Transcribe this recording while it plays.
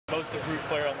Most improved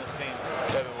player on this team?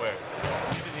 Kevin Ware.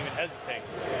 You didn't even hesitate.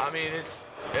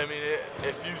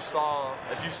 If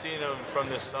you've seen him from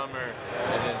this summer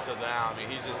and then till now,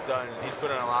 he's put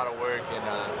in a lot of work, and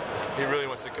he really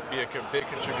wants to be a big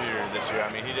contributor this year. I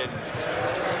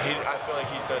feel like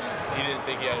he didn't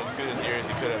think he had as good a year as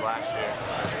he could have last year.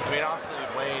 Obviously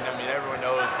Wayne, everyone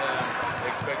knows him,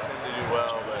 expects him to do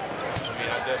well, but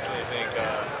I definitely think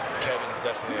Kevin's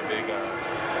definitely a big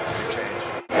change.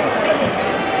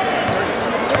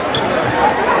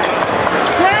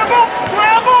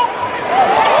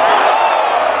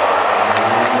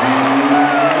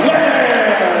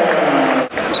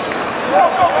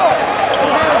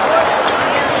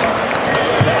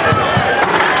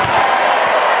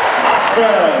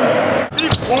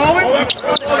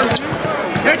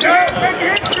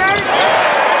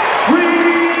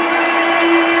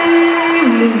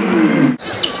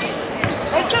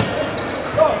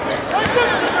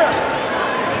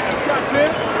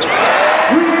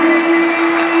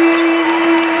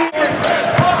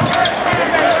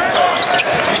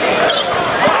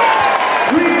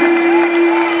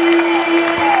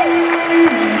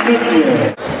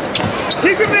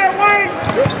 Keep him there, Wayne!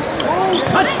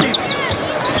 Touch him!